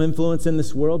some influence in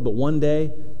this world, but one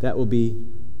day that will be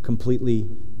completely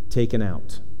taken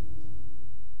out.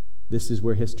 This is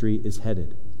where history is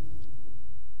headed.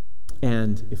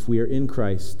 And if we are in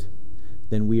Christ,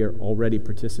 then we are already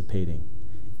participating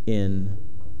in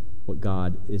what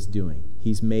God is doing.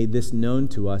 He's made this known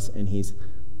to us, and He's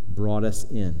brought us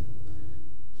in.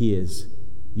 He is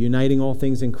uniting all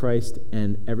things in Christ,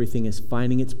 and everything is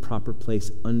finding its proper place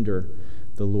under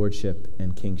the lordship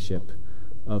and kingship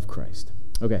of Christ.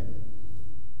 Okay,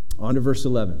 on to verse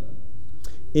 11.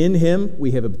 In Him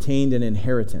we have obtained an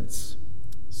inheritance.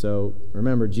 So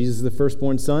remember, Jesus is the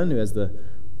firstborn son who has the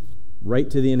right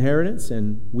to the inheritance,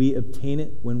 and we obtain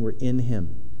it when we're in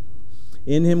Him.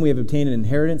 In Him we have obtained an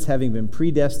inheritance, having been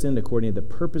predestined according to the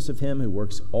purpose of Him who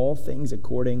works all things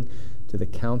according to the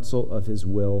counsel of His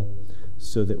will,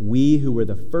 so that we who were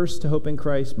the first to hope in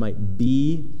Christ might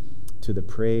be to the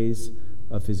praise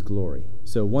of His glory.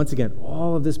 So once again,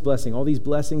 all of this blessing, all these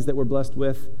blessings that we're blessed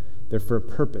with, they're for a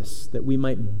purpose, that we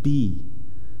might be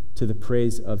to the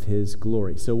praise of His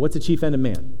glory. So what's the chief end of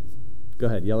man? Go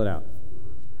ahead, yell it out.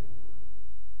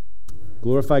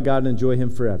 Glorify God and enjoy Him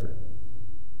forever.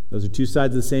 Those are two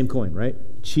sides of the same coin, right?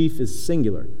 Chief is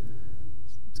singular.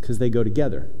 It's because they go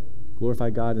together. Glorify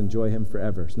God and enjoy Him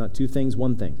forever. It's not two things,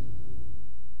 one thing.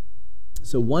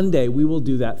 So one day we will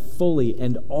do that fully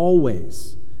and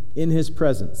always in His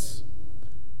presence.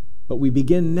 But we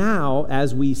begin now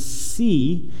as we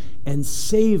see and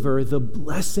savor the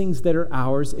blessings that are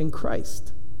ours in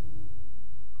Christ.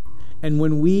 And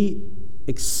when we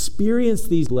experience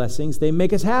these blessings, they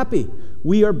make us happy.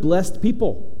 We are blessed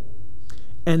people.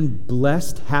 And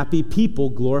blessed, happy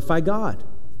people glorify God.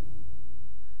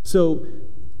 So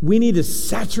we need to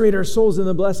saturate our souls in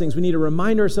the blessings. We need to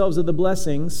remind ourselves of the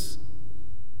blessings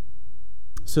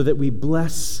so that we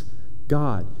bless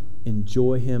God,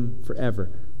 enjoy Him forever,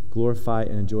 glorify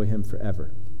and enjoy Him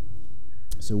forever.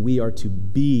 So we are to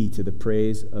be to the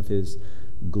praise of His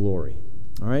glory.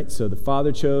 All right, so the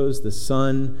Father chose, the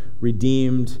Son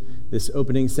redeemed. This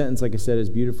opening sentence, like I said, is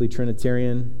beautifully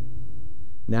Trinitarian.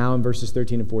 Now in verses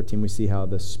 13 and 14, we see how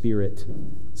the Spirit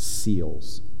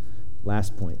seals.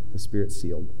 Last point, the Spirit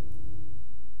sealed.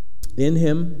 In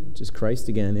Him, just Christ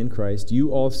again, in Christ,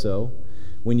 you also,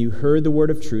 when you heard the word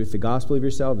of truth, the gospel of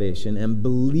your salvation, and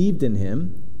believed in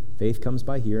Him, faith comes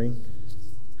by hearing,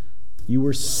 you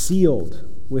were sealed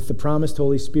with the promised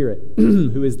Holy Spirit,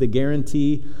 who is the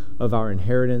guarantee of our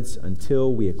inheritance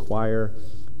until we acquire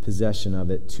possession of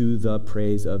it to the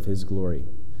praise of His glory.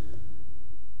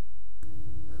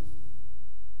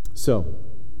 So,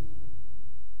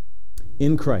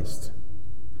 in Christ,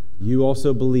 you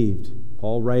also believed.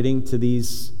 Paul writing to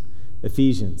these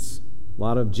Ephesians, a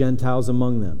lot of Gentiles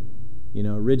among them.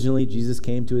 Originally Jesus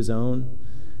came to His own.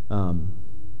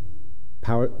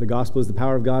 The gospel is the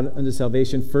power of God unto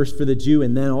salvation, first for the Jew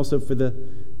and then also for the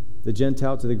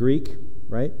Gentile, to the Greek,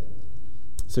 right?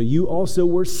 So you also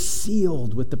were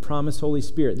sealed with the promised Holy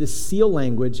Spirit. This seal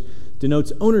language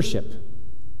denotes ownership.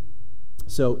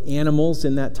 So animals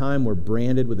in that time were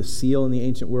branded with a seal in the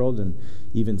ancient world, and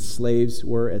even slaves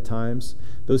were at times.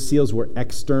 Those seals were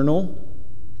external,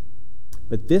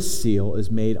 but this seal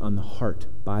is made on the heart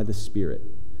by the Spirit.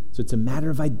 So it's a matter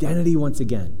of identity once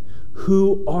again.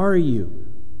 Who are you?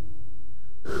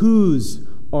 Whose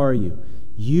are you?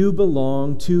 You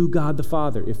belong to God the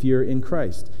Father if you're in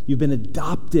Christ. You've been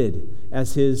adopted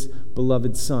as His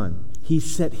beloved Son. He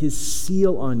set His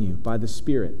seal on you by the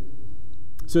Spirit.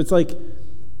 So it's like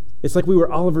we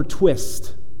were Oliver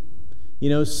Twist,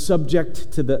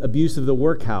 subject to the abuse of the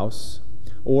workhouse,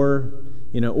 or,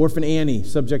 Orphan Annie,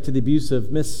 subject to the abuse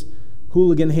of Miss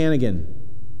Hooligan Hannigan.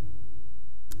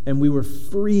 And we were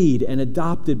freed and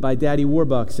adopted by Daddy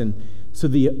Warbucks, and So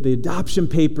the adoption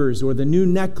papers or the new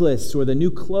necklace or the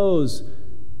new clothes,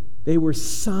 they were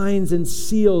signs and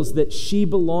seals that she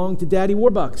belonged to Daddy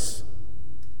Warbucks.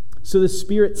 So the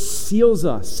Spirit seals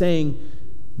us, saying,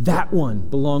 that one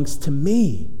belongs to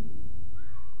me.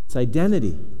 It's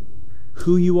identity,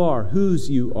 who you are, whose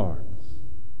you are.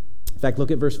 In fact, look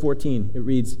at verse 14. It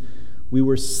reads, we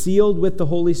were sealed with the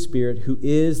Holy Spirit, who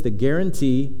is the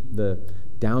guarantee, the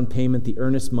down payment, the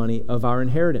earnest money of our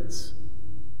inheritance.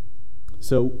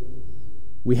 So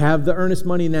we have the earnest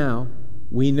money now.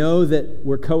 We know that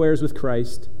we're co-heirs with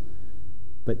Christ,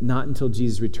 but not until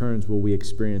Jesus returns will we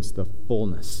experience the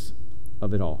fullness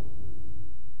of it all.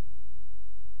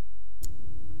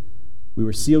 We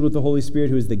were sealed with the Holy Spirit,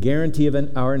 who is the guarantee of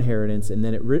our inheritance, and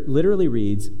then it literally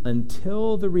reads,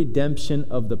 until the redemption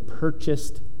of the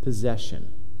purchased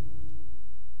possession.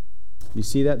 You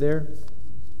see that there?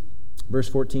 Verse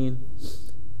 14.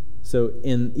 So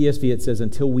in ESV it says,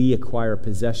 until we acquire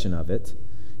possession of it.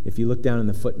 If you look down in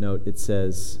the footnote, it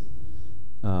says,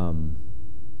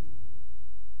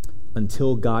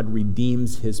 until God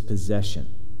redeems his possession.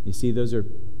 You see, those are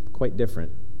quite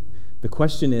different. The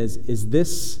question is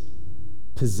this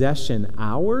possession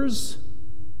ours,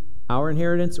 our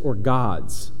inheritance, or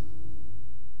God's?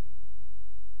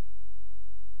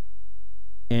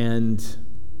 And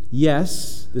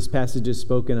yes, this passage is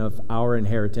spoken of our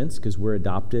inheritance because we're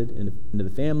adopted into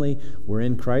the family. We're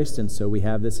in Christ, and so we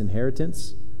have this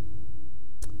inheritance.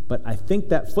 But I think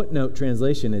that footnote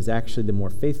translation is actually the more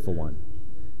faithful one.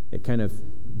 It kind of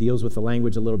deals with the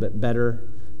language a little bit better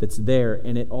that's there,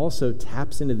 and it also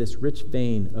taps into this rich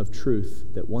vein of truth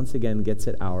that once again gets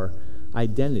at our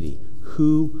identity.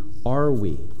 Who are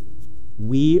we?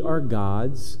 We are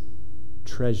God's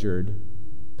treasured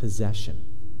possession.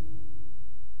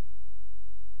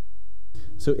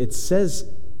 So it says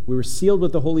we were sealed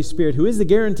with the Holy Spirit, who is the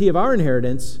guarantee of our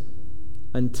inheritance,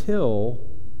 until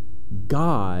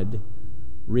God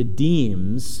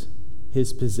redeems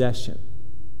his possession.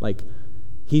 Like,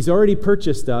 he's already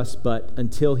purchased us, but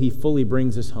until he fully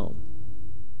brings us home.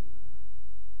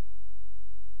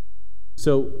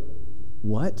 So,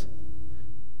 what?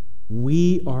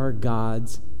 We are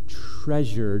God's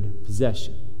treasured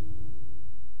possession.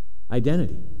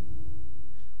 Identity.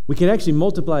 We could actually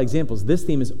multiply examples. This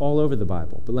theme is all over the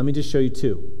Bible, but let me just show you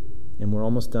two, and we're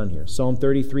almost done here. Psalm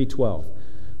 33:12.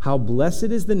 How blessed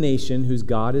is the nation whose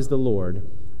God is the Lord,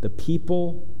 the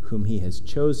people whom he has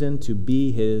chosen to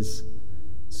be his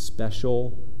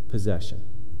special possession.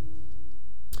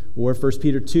 Or 1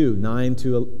 Peter 2, 9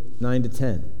 to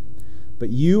 10. But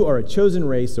you are a chosen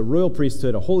race, a royal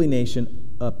priesthood, a holy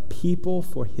nation, a people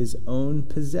for his own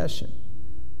possession,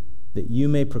 that you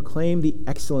may proclaim the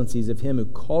excellencies of him who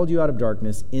called you out of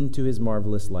darkness into his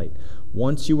marvelous light.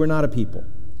 Once you were not a people,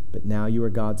 but now you are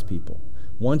God's people.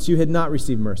 Once you had not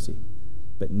received mercy,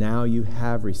 but now you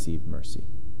have received mercy.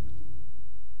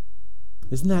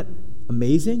 Isn't that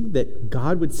amazing that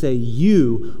God would say,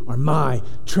 you are my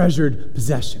treasured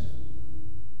possession?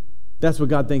 That's what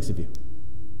God thinks of you.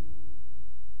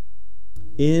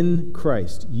 In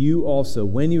Christ, you also,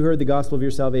 when you heard the gospel of your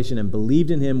salvation and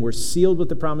believed in him, were sealed with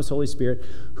the promised Holy Spirit,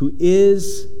 who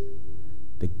is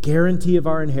the guarantee of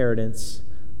our inheritance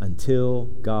until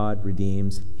God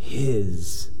redeems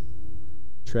his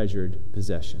treasured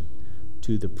possession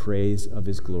to the praise of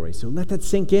his glory. So let that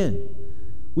sink in.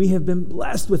 We have been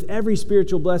blessed with every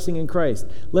spiritual blessing in Christ.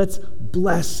 Let's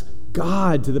bless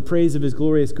God to the praise of his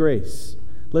glorious grace.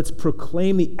 Let's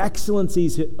proclaim the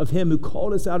excellencies of him who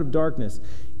called us out of darkness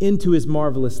into his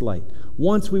marvelous light.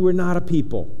 Once we were not a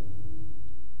people,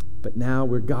 but now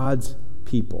we're God's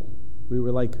people. We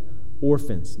were like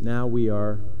orphans. Now we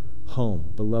are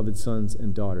home, beloved sons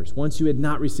and daughters. Once you had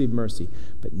not received mercy,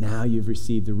 but now you've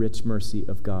received the rich mercy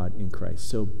of God in Christ.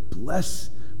 So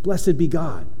blessed be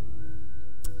God.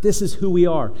 This is who we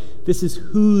are. This is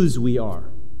whose we are.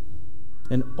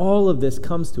 And all of this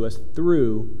comes to us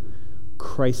through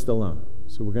Christ alone.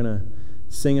 So we're going to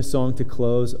sing a song to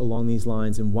close along these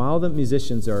lines. And while the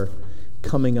musicians are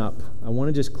coming up, I want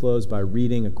to just close by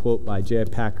reading a quote by J.I.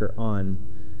 Packer on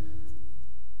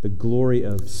the glory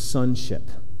of sonship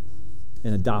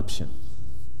and adoption.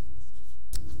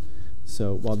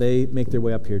 So while they make their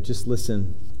way up here, just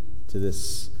listen to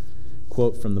this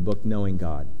quote from the book Knowing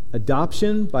God.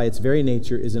 Adoption, by its very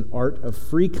nature, is an art of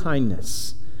free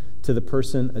kindness to the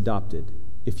person adopted.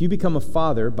 If you become a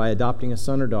father by adopting a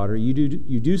son or daughter, you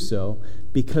do so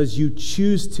because you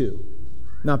choose to,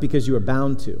 not because you are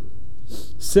bound to.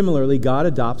 Similarly, God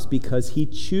adopts because he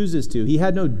chooses to. He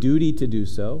had no duty to do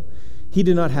so. He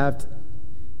need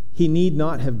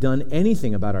not have done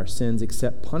anything about our sins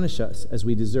except punish us as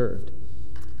we deserved.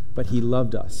 But he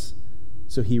loved us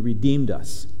So he redeemed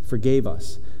us, forgave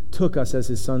us, took us as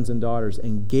his sons and daughters,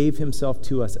 and gave himself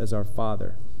to us as our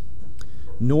Father.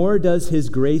 Nor does his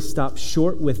grace stop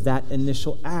short with that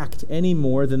initial act any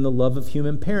more than the love of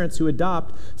human parents who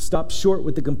adopt stops short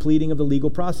with the completing of the legal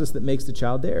process that makes the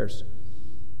child theirs.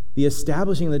 The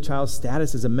establishing of the child's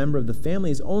status as a member of the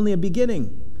family is only a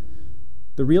beginning.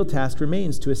 The real task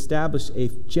remains to establish a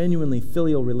genuinely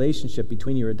filial relationship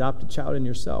between your adopted child and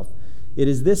yourself. It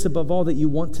is this above all that you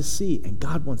want to see, and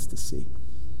God wants to see.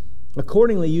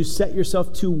 Accordingly, you set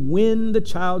yourself to win the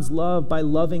child's love by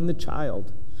loving the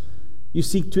child. You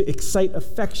seek to excite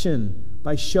affection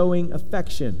by showing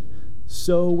affection.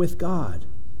 So with God.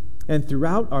 And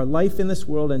throughout our life in this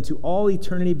world and to all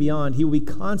eternity beyond, he will be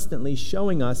constantly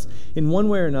showing us, in one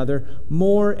way or another,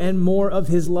 more and more of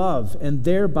his love, and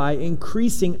thereby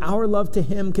increasing our love to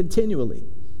him continually.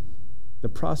 The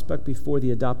prospect before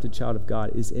the adopted child of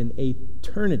God is an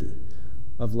eternity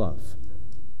of love.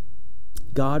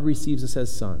 God receives us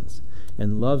as sons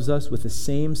and loves us with the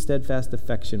same steadfast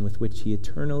affection with which he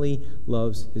eternally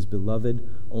loves his beloved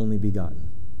only begotten.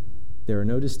 There are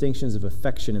no distinctions of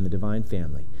affection in the divine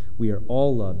family. We are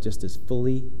all loved just as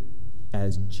fully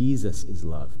as Jesus is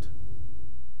loved.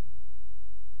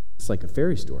 It's like a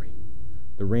fairy story.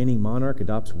 The reigning monarch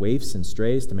adopts waifs and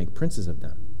strays to make princes of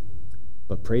them.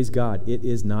 But praise God, it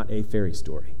is not a fairy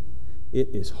story. It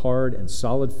is hard and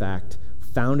solid fact,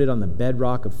 founded on the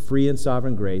bedrock of free and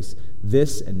sovereign grace.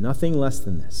 This and nothing less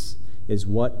than this is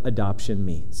what adoption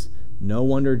means. No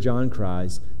wonder John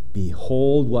cries,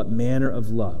 "Behold what manner of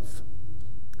love."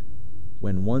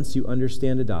 When once you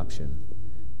understand adoption,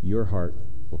 your heart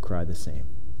will cry the same.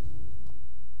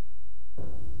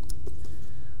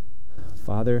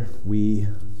 Father, we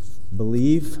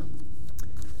believe.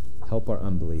 Help our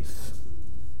unbelief.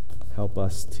 Help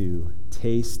us to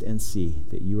taste and see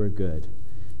that you are good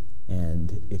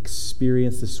and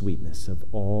experience the sweetness of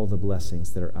all the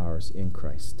blessings that are ours in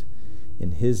Christ.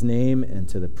 In his name and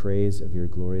to the praise of your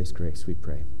glorious grace, we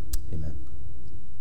pray. Amen.